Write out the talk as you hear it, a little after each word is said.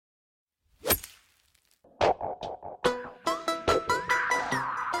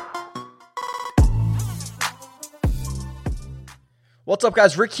What's up,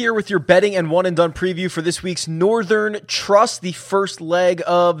 guys? Rick here with your betting and one and done preview for this week's Northern Trust, the first leg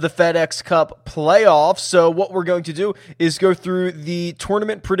of the FedEx Cup playoffs. So what we're going to do is go through the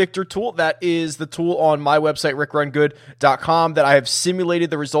tournament predictor tool. That is the tool on my website, rickrungood.com, that I have simulated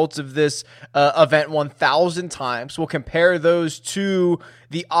the results of this event 1,000 times. We'll compare those to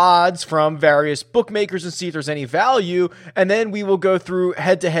the odds from various bookmakers and see if there's any value. And then we will go through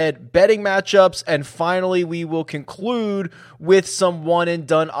head-to-head betting matchups. And finally, we will conclude with some one and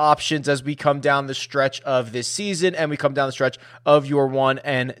done options as we come down the stretch of this season and we come down the stretch of your one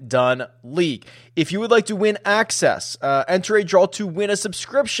and done league. If you would like to win access, enter a draw to win a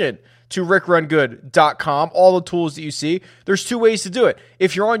subscription to rickrungood.com, all the tools that you see. There's two ways to do it.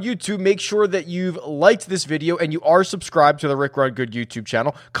 If you're on YouTube, make sure that you've liked this video and you are subscribed to the Rick Run Good YouTube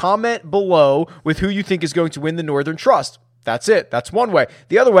channel. Comment below with who you think is going to win the Northern Trust. That's it. That's one way.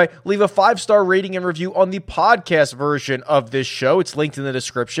 The other way, leave a 5-star rating and review on the podcast version of this show. It's linked in the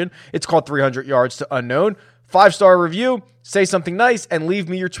description. It's called 300 Yards to Unknown. 5-star review, say something nice, and leave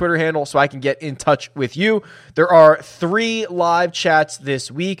me your Twitter handle so I can get in touch with you. There are 3 live chats this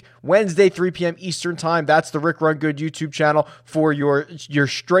week. Wednesday, 3 p.m. Eastern Time. That's the Rick Run Good YouTube channel for your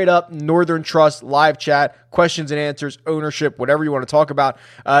straight-up Northern Trust live chat, questions and answers, ownership, whatever you want to talk about.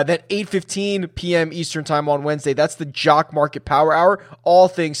 Then 8:15 p.m. Eastern Time on Wednesday. That's the Jock Market Power Hour, all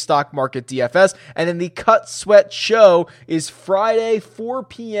things stock market DFS. And then the Cut Sweat Show is Friday, 4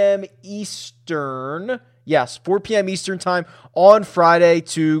 p.m. Eastern. Yes, 4 p.m. Eastern Time on Friday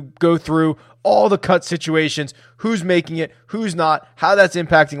to go through all the cut situations, who's making it, who's not, how that's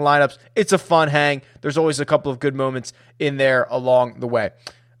impacting lineups. It's a fun hang. There's always a couple of good moments in there along the way.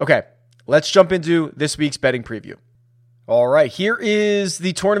 Okay, let's jump into this week's betting preview. All right, here is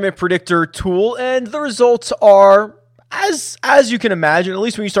the tournament predictor tool, and the results are as you can imagine, at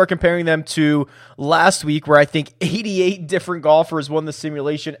least when you start comparing them to last week, where I think 88 different golfers won the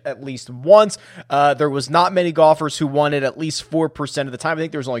simulation at least once. There was not many golfers who won it at least 4% of the time. I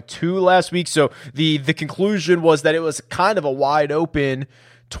think there was only 2 last week. So the conclusion was that it was kind of a wide open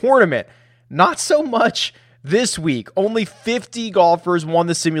tournament. Not so much this week. Only 50 golfers won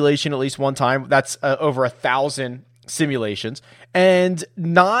the simulation at least one time. That's over 1,000 simulations, and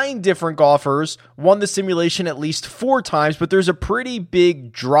 9 different golfers won the simulation at least 4 times, but there's a pretty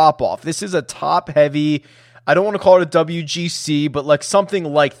big drop off. This is a top heavy, I don't want to call it a WGC, but like something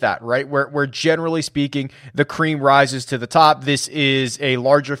like that, right? Where generally speaking, the cream rises to the top. This is a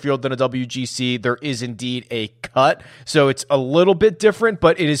larger field than a WGC. There is indeed a cut. So it's a little bit different,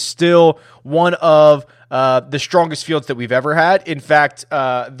 but it is still one of the strongest fields that we've ever had. In fact,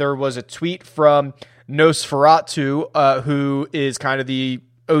 there was a tweet from Nosferatu, who is kind of the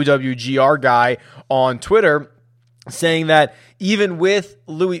OWGR guy on Twitter, saying that even with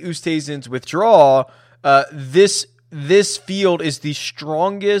Louis Oosthuizen's withdrawal, this field is the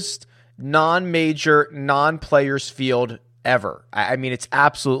strongest non-major, non-players field ever. I mean, it's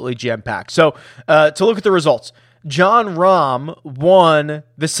absolutely jam-packed. So to look at the results, Jon Rahm won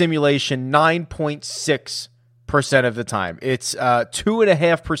the simulation 9.6% of the time. It's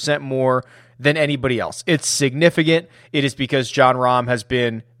 2.5% more than anybody else. It's significant. It is because Jon Rahm has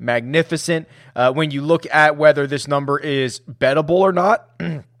been magnificent. When you look at whether this number is bettable or not,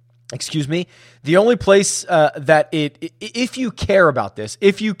 excuse me, the only place that if you care about this,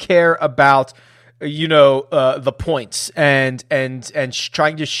 if you care about the points and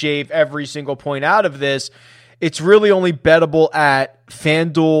trying to shave every single point out of this, it's really only bettable at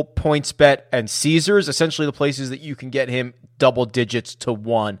FanDuel, PointsBet, and Caesars, essentially the places that you can get him double digits to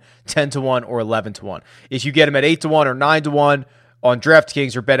 1, 10-1, or 11-1. If you get him at 8-1 or 9-1 on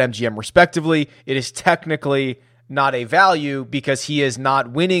DraftKings or BetMGM respectively, it is technically not a value because he is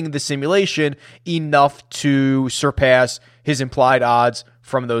not winning the simulation enough to surpass his implied odds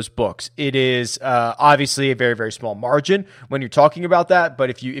from those books. It is obviously a very, very small margin when you're talking about that,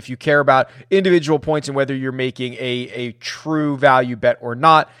 but if you care about individual points and whether you're making a true value bet or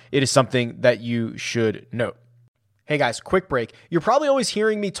not, it is something that you should note. Hey guys, quick break. You're probably always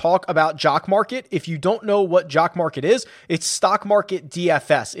hearing me talk about Jock Market. If you don't know what Jock Market is, it's Stock Market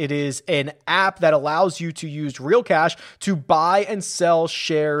DFS. It is an app that allows you to use real cash to buy and sell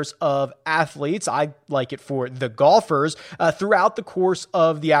shares of athletes. I like it for the golfers throughout the course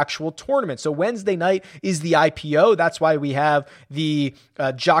of the actual tournament. So Wednesday night is the IPO. That's why we have the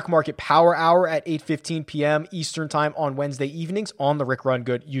Jock Market Power Hour at 8:15 p.m. Eastern Time on Wednesday evenings on the Rick Run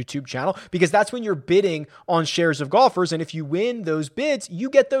Good YouTube channel, because that's when you're bidding on shares of golf. golfers. And if you win those bids, you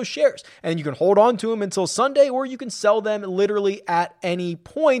get those shares and you can hold on to them until Sunday, or you can sell them literally at any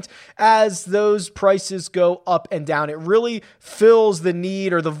point as those prices go up and down. It really fills the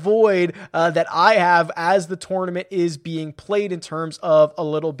need or the void that I have as the tournament is being played in terms of a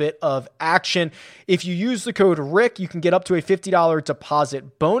little bit of action. If you use the code Rick, you can get up to a $50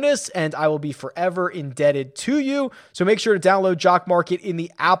 deposit bonus, and I will be forever indebted to you. So make sure to download Jock Market in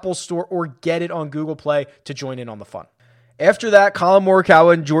the Apple Store or get it on Google Play to join in on the fun. After that, Colin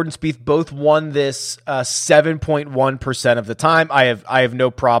Morikawa and Jordan Spieth both won this 7.1% of the time. I have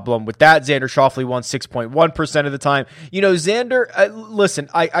no problem with that. Xander Schauffele won 6.1% of the time. Xander, listen,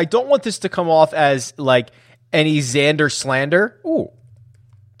 I don't want this to come off as like any Xander slander. Ooh,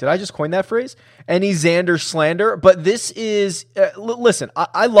 did I just coin that phrase? Any Xander slander, but this is, listen,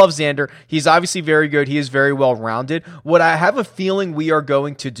 I love Xander. He's obviously very good. He is very well-rounded. What I have a feeling we are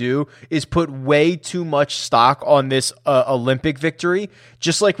going to do is put way too much stock on this Olympic victory,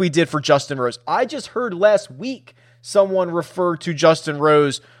 just like we did for Justin Rose. I just heard last week someone refer to Justin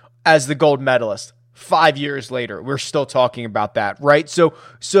Rose as the gold medalist. 5 years later, we're still talking about that, right? So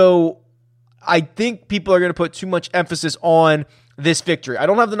I think people are going to put too much emphasis on this victory. I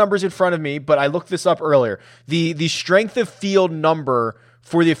don't have the numbers in front of me, but I looked this up earlier. The strength of field number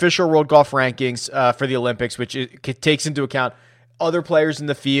for the official World Golf Rankings for the Olympics, which takes into account other players in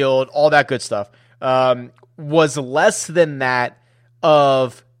the field, all that good stuff, was less than that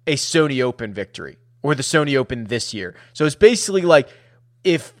of a Sony Open victory or the Sony Open this year. So it's basically like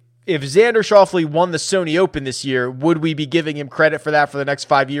if Xander Schauffele won the Sony Open this year, would we be giving him credit for that for the next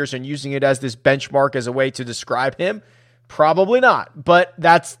 5 years and using it as this benchmark as a way to describe him? Probably not, but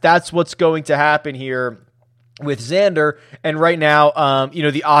that's what's going to happen here with Xander. And right now,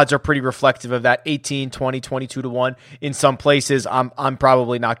 the odds are pretty reflective of that 18, 20, 22 to 1. In some places, I'm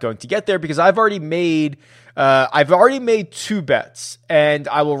probably not going to get there because I've already made 2 bets, and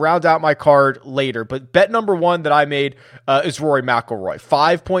I will round out my card later. But bet number 1 that I made is Rory McIlroy.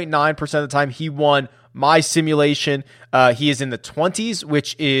 5.9% of the time he won my simulation. He is in the 20s,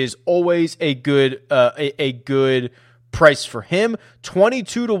 which is always a good price for him.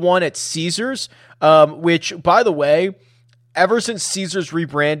 22 to 1 at Caesars, which, by the way, ever since Caesars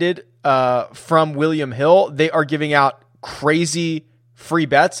rebranded from William Hill, they are giving out crazy free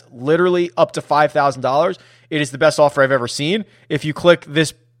bets, literally up to $5,000. It is the best offer I've ever seen. If you click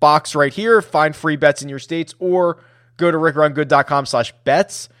this box right here, find free bets in your states, or go to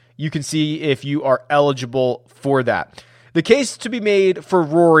rickrungood.com/bets, you can see if you are eligible for that. The case to be made for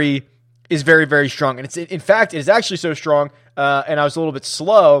Rory is very, very strong. And in fact, it is actually so strong, and I was a little bit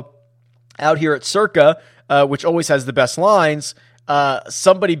slow out here at Circa, which always has the best lines.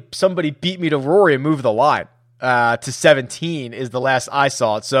 Somebody beat me to Rory and moved the line to 17 is the last I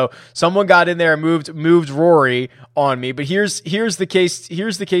saw it. So someone got in there and moved Rory on me. But here's the case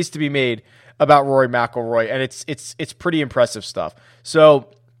to be made about Rory McIlroy, and it's pretty impressive stuff. So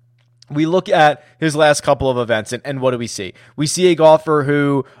we look at his last couple of events, and what do we see? We see a golfer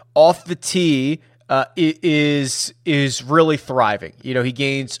who, off the tee, is really thriving. He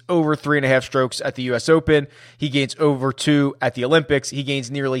gains over 3.5 strokes at the U.S. Open. He gains over 2 at the Olympics. He gains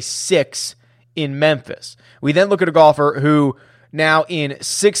nearly 6 in Memphis. We then look at a golfer who now in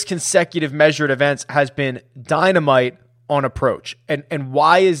 6 consecutive measured events has been dynamite on approach. And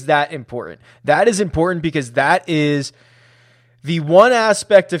why is that important? That is important because that is the one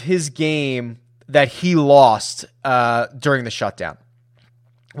aspect of his game that he lost during the shutdown.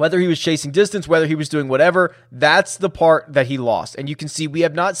 Whether he was chasing distance, whether he was doing whatever, that's the part that he lost. And you can see we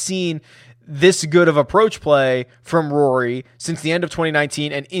have not seen this good of approach play from Rory since the end of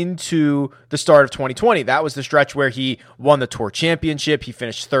 2019 and into the start of 2020. That was the stretch where he won the Tour Championship. He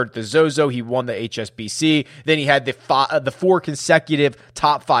finished 3rd at the Zozo. He won the HSBC. Then he had the 4 consecutive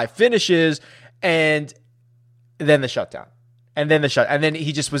top 5 finishes, and then the shutdown. And then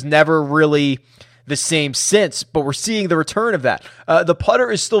he just was never really the same since, but we're seeing the return of that. The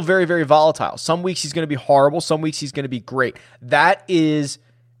putter is still very, very volatile. Some weeks he's going to be horrible. Some weeks he's going to be great. That is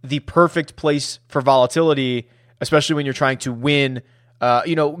the perfect place for volatility, especially when you're trying to win.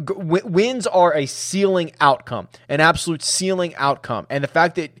 Wins are a ceiling outcome, an absolute ceiling outcome. And the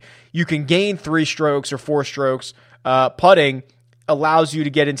fact that you can gain 3 strokes or 4 strokes putting allows you to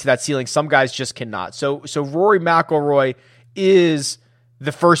get into that ceiling. Some guys just cannot. So Rory McIlroy is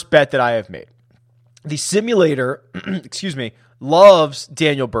the first bet that I have made. The simulator, loves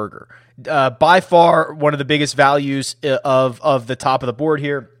Daniel Berger. By far one of the biggest values of the top of the board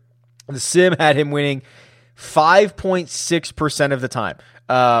here. The sim had him winning 5.6% of the time,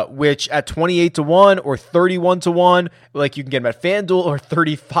 which at 28 to 1 or 31 to 1, like you can get him at FanDuel, or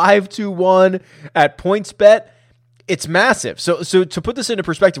 35 to 1 at PointsBet, It's massive. So to put this into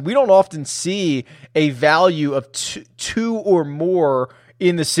perspective, we don't often see a value of two or more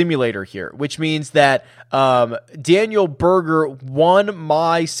in the simulator here, which means that Daniel Berger won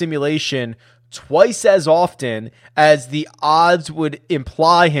my simulation twice as often as the odds would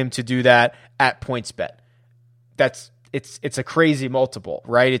imply him to do that at PointsBet. It's a crazy multiple,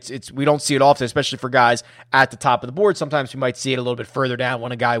 right? It's we don't see it often, especially for guys at the top of the board. Sometimes we might see it a little bit further down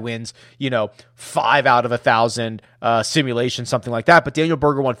when a guy wins, 5 out of 1,000 simulation, something like that. But Daniel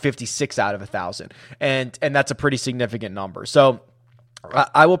Berger won 56 out of 1,000, and that's a pretty significant number. So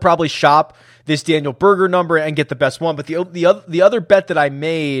I will probably shop this Daniel Berger number and get the best one. But the other bet that I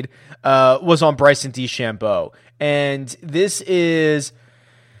made was on Bryson DeChambeau, and this is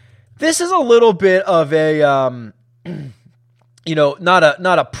a little bit of a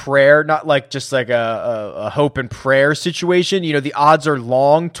not a prayer, not like just like a hope and prayer situation. The odds are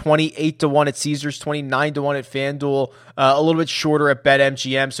long, 28-1 at Caesars, 29-1 at FanDuel, a little bit shorter at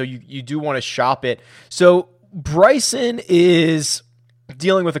BetMGM. So you do want to shop it. So Bryson is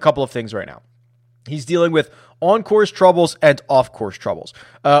dealing with a couple of things right now. He's dealing with on-course troubles and off-course troubles.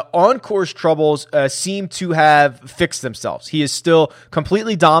 On-course troubles seem to have fixed themselves. He is still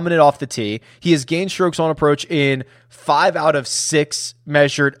completely dominant off the tee. He has gained strokes on approach in 5 out of 6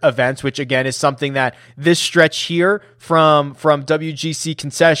 measured events, which again is something that this stretch here from WGC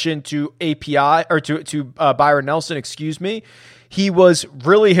Concession to API or to Byron Nelson, he was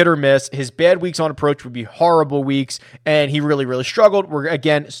really hit or miss. His bad weeks on approach would be horrible weeks, and he really, really struggled. We're,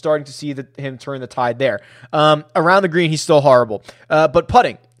 again, starting to see him turn the tide there. Around the green, he's still horrible. But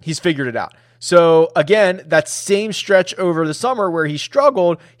putting, he's figured it out. So, again, that same stretch over the summer where he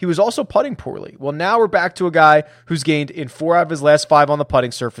struggled, he was also putting poorly. Well, now we're back to a guy who's gained in 4 out of his last 5 on the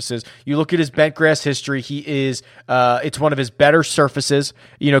putting surfaces. You look at his bent grass history, he is, it's one of his better surfaces,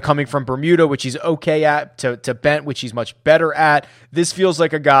 coming from Bermuda, which he's okay at, to bent, which he's much better at. This feels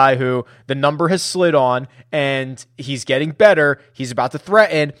like a guy who the number has slid on, and he's getting better. He's about to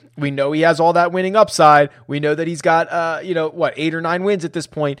threaten. We know he has all that winning upside. We know that he's got, 8 or 9 wins at this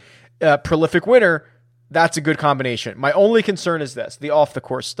point. Prolific winner, that's a good combination. My only concern is this, the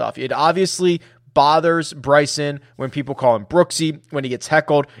off-the-course stuff. It obviously bothers Bryson when people call him Brooksy, when he gets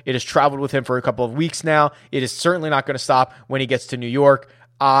heckled. It has traveled with him for a couple of weeks now. It is certainly not going to stop when he gets to New York.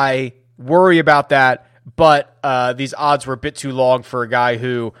 I worry about that, but these odds were a bit too long for a guy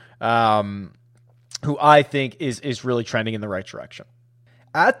who I think is really trending in the right direction.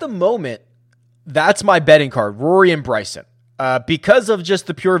 At the moment, that's my betting card, Rory and Bryson. Because of just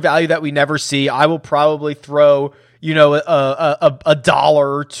the pure value that we never see, I will probably throw, a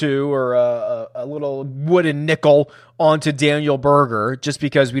dollar or two or a little wooden nickel onto Daniel Berger, just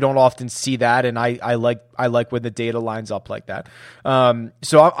because we don't often see that, and I like when the data lines up like that.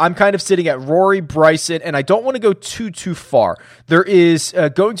 So I'm kind of sitting at Rory, Bryson, and I don't want to go too far. There is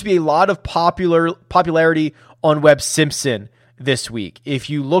going to be a lot of popularity on Webb Simpson this week. If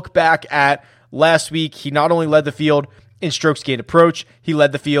you look back at last week, he not only led the field in strokes gained approach, he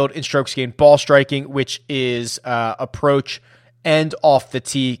led the field in strokes gained ball striking, which is approach and off the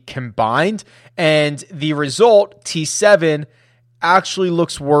tee combined. And the result, T7, actually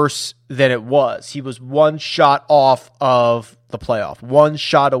looks worse than it was. He was 1 shot off of the playoff, 1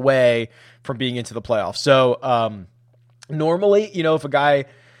 shot away from being into the playoff. So normally, if a guy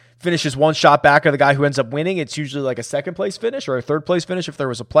finishes 1 shot back of the guy who ends up winning, it's usually like a second place finish or a third place finish if there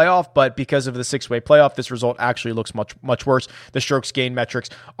was a playoff. But because of the 6-way playoff, this result actually looks much worse. The strokes gain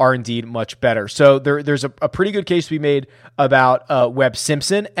metrics are indeed much better. So there's a pretty good case to be made about Webb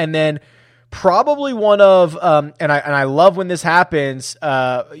Simpson. And then probably one of, and I love when this happens,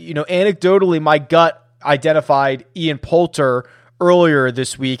 anecdotally, my gut identified Ian Poulter earlier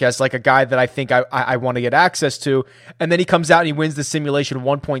this week as like a guy that I think I want to get access to. And then he comes out and he wins the simulation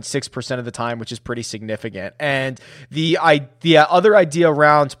 1.6% of the time, which is pretty significant. And the other idea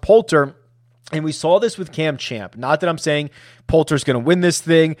around Poulter, and we saw this with Cam Champ, not that I'm saying Poulter's going to win this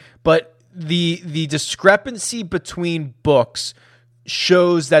thing, but the discrepancy between books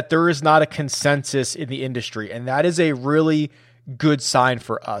shows that there is not a consensus in the industry. And that is a really good sign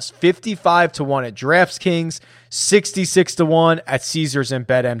for us. 55-1 at DraftKings, 66-1 at Caesars and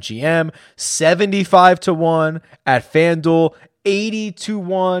BetMGM, 75-1 at FanDuel,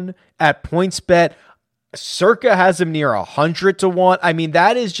 80-1 at PointsBet. Circa has him near 100-1. I mean,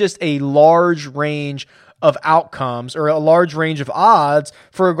 that is just a large range of outcomes or a large range of odds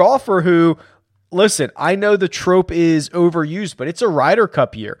for a golfer who listen, I know the trope is overused, but it's a Ryder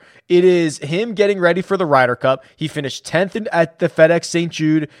Cup year. It is him getting ready for the Ryder Cup. He finished 10th at the FedEx St.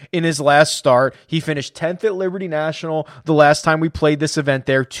 Jude in his last start. He finished 10th at Liberty National the last time we played this event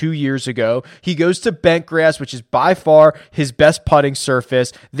there 2 years ago. He goes to Bentgrass, which is by far his best putting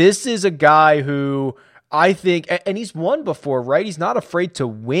surface. This is a guy who I think, and he's won before, right? He's not afraid to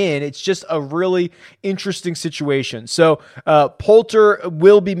win. It's just a really interesting situation. So Poulter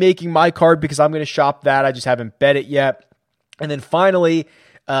will be making my card because I'm going to shop that. I just haven't bet it yet. And then finally,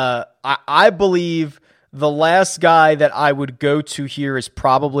 I believe the last guy that I would go to here is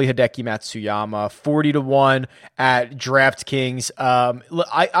probably Hideki Matsuyama, 40-1 at DraftKings.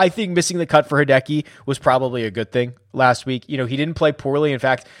 I think missing the cut for Hideki was probably a good thing last week. You know, he didn't play poorly. In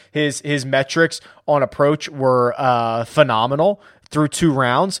fact, his metrics on approach were phenomenal through 2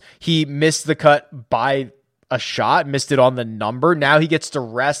 rounds. He missed the cut by a shot, missed it on the number. Now he gets to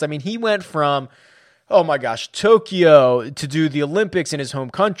rest. I mean, he went from, oh my gosh, Tokyo to do the Olympics in his home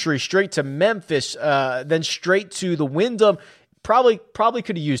country, straight to Memphis, then straight to the Wyndham. Probably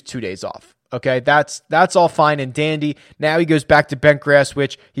could have used 2 days off. Okay, that's all fine and dandy. Now he goes back to Bentgrass,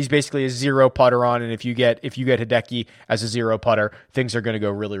 which he's basically a 0 putter on, and if you get Hideki as a 0 putter, things are going to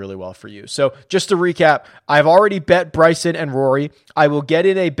go really, really well for you. So just to recap, I've already bet Bryson and Rory. I will get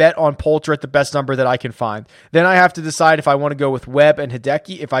in a bet on Poulter at the best number that I can find. Then I have to decide if I want to go with Webb and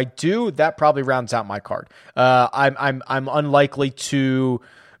Hideki. If I do, that probably rounds out my card. I'm unlikely to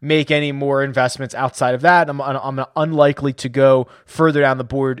make any more investments outside of that. I'm unlikely to go further down the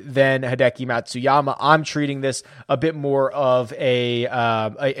board than Hideki Matsuyama. I'm treating this a bit more of a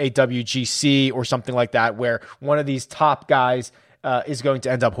WGC or something like that, where one of these top guys is going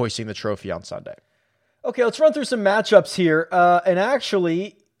to end up hoisting the trophy on Sunday. Okay, let's run through some matchups here. And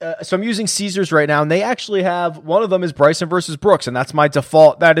actually, so I'm using Caesars right now, and they actually have, one of them is Bryson versus Brooks, and that's my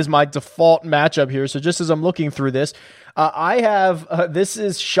default. That is my default matchup here. So just as I'm looking through this, I have, this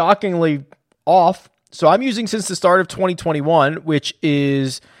is shockingly off. So I'm using since the start of 2021, which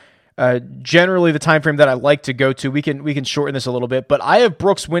is generally the time frame that I like to go to. We can shorten this a little bit, but I have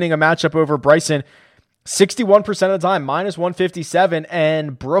Brooks winning a matchup over Bryson 61% of the time, minus 157,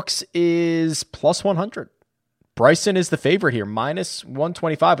 and Brooks is plus 100. Bryson is the favorite here, minus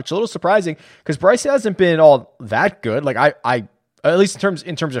 125, which is a little surprising because Bryson hasn't been all that good. Like I at least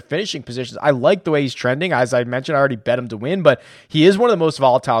in terms of finishing positions, I like the way he's trending. As I mentioned, I already bet him to win, but he is one of the most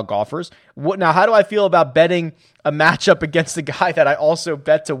volatile golfers. Now, how do I feel about betting a matchup against the guy that I also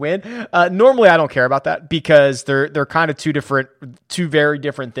bet to win? Normally, I don't care about that because they're kind of two very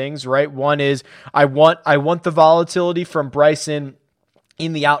different things, right? One is I want the volatility from Bryson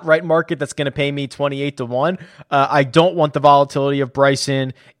in the outright market that's going to pay me 28-1. I don't want the volatility of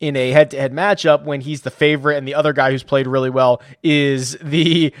Bryson in a head-to-head matchup when he's the favorite and the other guy who's played really well is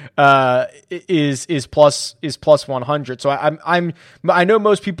plus 100. So I know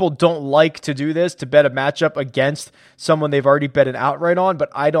most people don't like to do this, to bet a matchup against someone they've already bet an outright on, but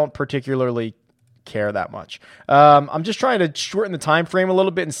I don't particularly care that much. I'm just trying to shorten the time frame a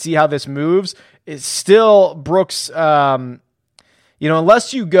little bit and see how this moves. It's still Brooks.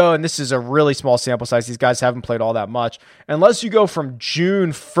 Unless you go, and this is a really small sample size, these guys haven't played all that much. Unless you go from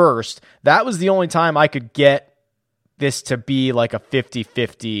June 1st, that was the only time I could get this to be like a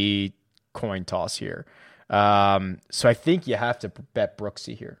 50-50 coin toss here. So I think you have to bet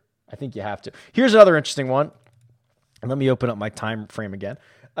Brooksy here. I think you have to. Here's another interesting one. And let me open up my time frame again.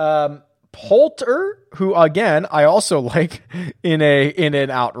 Poulter, who again I also like in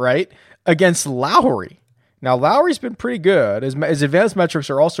an outright, against Lowry. Now, Lowry's been pretty good. His advanced metrics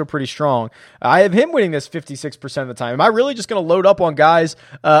are also pretty strong. I have him winning this 56% of the time. Am I really just going to load up on guys,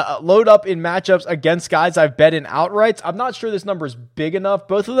 load up in matchups against guys I've bet in outrights? I'm not sure this number is big enough.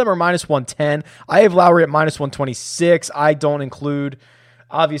 Both of them are minus 110. I have Lowry at minus 126. I don't include,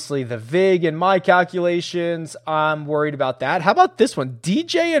 obviously, the VIG in my calculations. I'm worried about that. How about this one?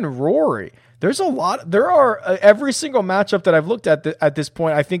 DJ and Rory. There are every single matchup that I've looked at this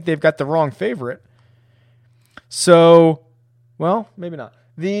point, I think they've got the wrong favorite. So, well, maybe not.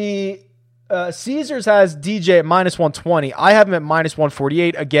 The Caesars has DJ at minus 120. I have him at minus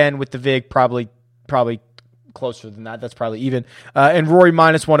 148. Again, with the VIG, probably closer than that. That's probably even. And Rory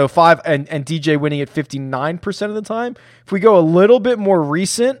minus 105 and DJ winning at 59% of the time. If we go a little bit more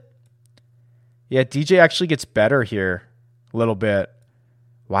recent, yeah, DJ actually gets better here a little bit.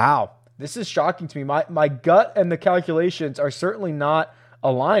 Wow. This is shocking to me. My gut and the calculations are certainly not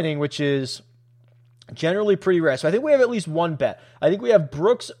aligning, which is generally pretty rare. So I think we have at least one bet. I think we have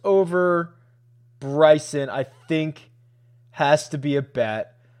Brooks over Bryson, I think has to be a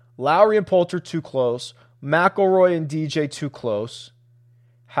bet. Lowry and Poulter too close. McIlroy and DJ too close.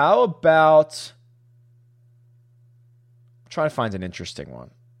 How about trying to find an interesting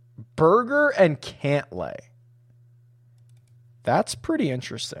one. Berger and Cantlay. That's pretty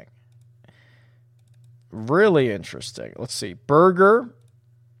interesting. Really interesting. Let's see. Berger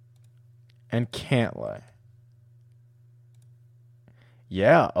and Cantlay.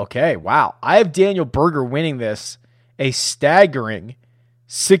 Yeah, okay. Wow. I have Daniel Berger winning this a staggering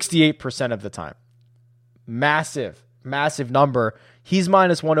 68% of the time. Massive, massive number. He's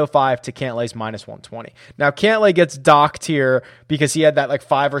minus 105 to Cantlay's minus 120. Now, Cantlay gets docked here because he had that like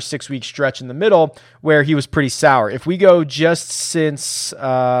 5 or 6 week stretch in the middle where he was pretty sour. If we go just since,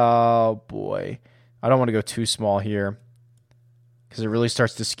 oh boy, I don't want to go too small here because it really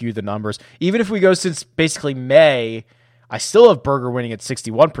starts to skew the numbers. Even if we go since basically May, I still have Berger winning at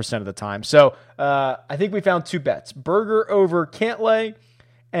 61% of the time. So I think we found 2 bets. Berger over Cantlay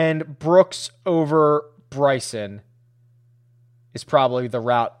and Brooks over Bryson is probably the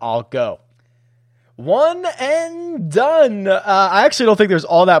route I'll go. One and done. I actually don't think there's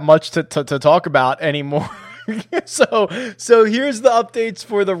all that much to talk about anymore. So here's the updates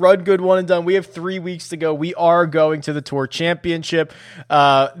for the Run Good One and Done. We have 3 weeks to go. We are going to the Tour Championship.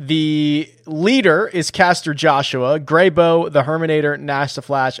 The leader is Castor Joshua. Graybo, the Herminator, Nash the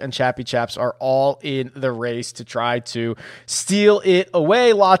Flash, and Chappy Chaps are all in the race to try to steal it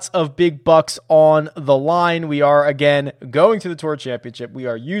away. Lots of big bucks on the line. We are, again, going to the Tour Championship. We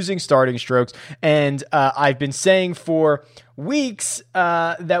are using starting strokes, and I've been saying for weeks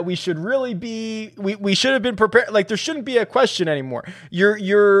that we should really be we should have been prepared. Like, there shouldn't be a question anymore.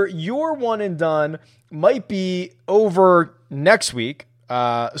 Your one and done might be over next week,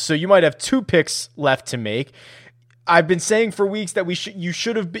 so you might have 2 picks left to make. I've been saying for weeks that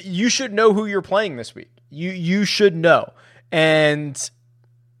you should know who you're playing this week. You should know, and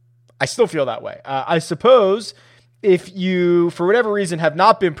I still feel that way. I suppose if you, for whatever reason, have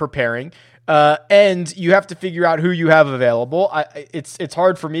not been preparing, and you have to figure out who you have available. It's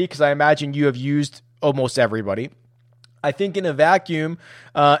hard for me because I imagine you have used almost everybody. I think in a vacuum,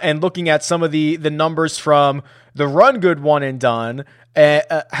 and looking at some of the numbers from the Run Good One and Done,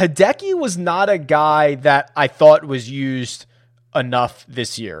 Hideki was not a guy that I thought was used enough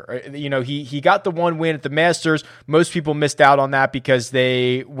this year. You know, he got the 1 win at the Masters. Most people missed out on that because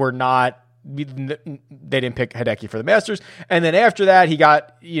they didn't pick Hideki for the Masters. And then after that, he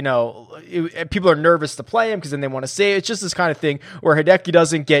got, people are nervous to play him because then they want to say it's just this kind of thing where Hideki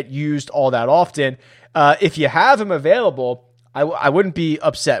doesn't get used all that often. If you have him available, I wouldn't be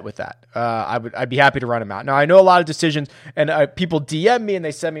upset with that. I'd be happy to run him out. Now, I know a lot of decisions, and people DM me and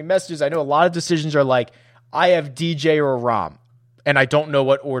they send me messages. I know a lot of decisions are like, I have DJ or Rom, and I don't know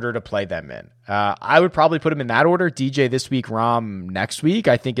what order to play them in. I would probably put them in that order. DJ this week, Rom next week.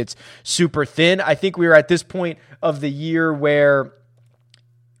 I think it's super thin. I think we are at this point of the year where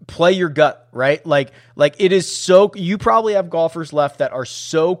play your gut, right? Like it is so, you probably have golfers left that are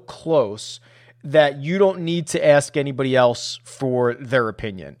so close that you don't need to ask anybody else for their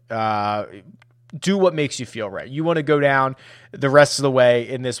opinion. Do what makes you feel right. You want to go down the rest of the way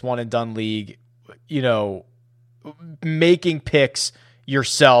in this one and done league, making picks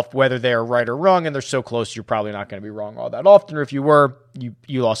yourself, whether they're right or wrong, and they're so close, you're probably not going to be wrong all that often. Or if you were,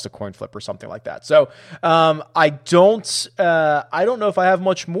 you lost a coin flip or something like that. So I don't know if I have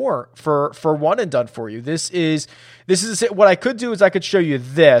much more for one and done for you. This is what I could do is I could show you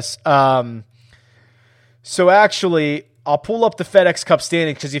this. So actually, I'll pull up the FedEx Cup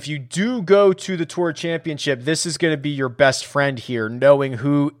standings because if you do go to the Tour Championship, this is going to be your best friend here, knowing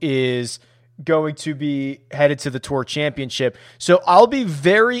who is going to be headed to the Tour Championship. So I'll be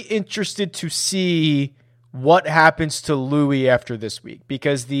very interested to see what happens to Louis after this week,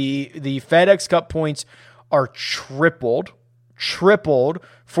 because the FedEx Cup points are tripled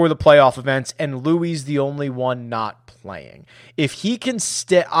for the playoff events, and Louis the only one not playing. If he can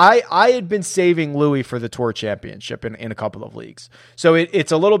stay, I had been saving Louis for the Tour Championship in a couple of leagues. So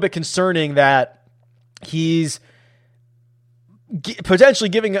it's a little bit concerning that he's potentially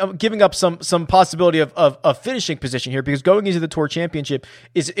giving up some possibility of finishing position here, because going into the Tour Championship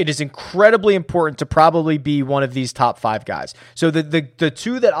is incredibly important to probably be one of these top 5 guys. So the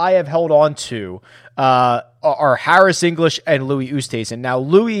 2 that I have held on to are Harris English and Louis Oosthuizen. Now,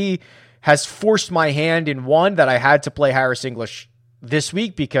 Louis has forced my hand in one that I had to play Harris English this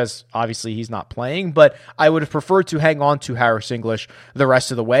week because obviously he's not playing, but I would have preferred to hang on to Harris English the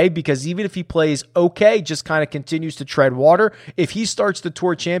rest of the way, because even if he plays okay, just kind of continues to tread water, if he starts the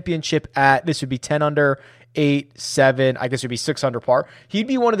Tour Championship at, this would be 10 under 8, 7, I guess it would be 6 under par. He'd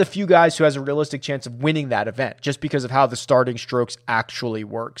be one of the few guys who has a realistic chance of winning that event just because of how the starting strokes actually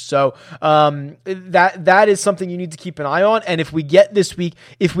work. So that is something you need to keep an eye on. And if we get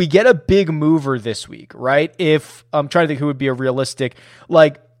a big mover this week, right? If I'm trying to think who would be a realistic,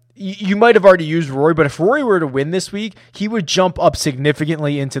 like, you might have already used Rory, but if Rory were to win this week, he would jump up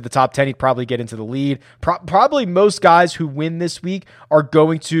significantly into the top 10. He'd probably get into the lead. Probably most guys who win this week are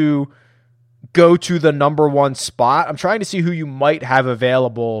going to go to the number 1 spot. I'm trying to see who you might have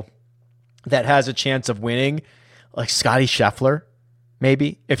available that has a chance of winning, like Scotty Scheffler,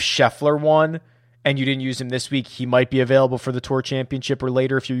 maybe. If Scheffler won and you didn't use him this week, he might be available for the Tour Championship or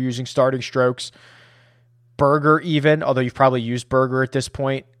later if you're using starting strokes. Berger even, although you've probably used Berger at this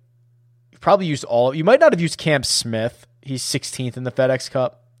point. Probably used you might not have used Cam Smith. He's 16th in the FedEx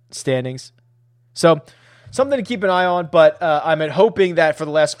Cup standings. So something to keep an eye on, but I'm hoping that for the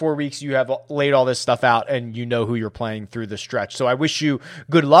last 4 weeks you have laid all this stuff out and you know who you're playing through the stretch. So I wish you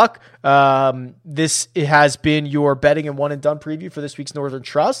good luck. This has been your betting and one and done preview for this week's Northern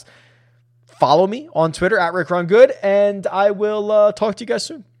Trust. Follow me on Twitter @RickRunGood, and I will talk to you guys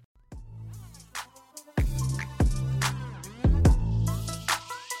soon.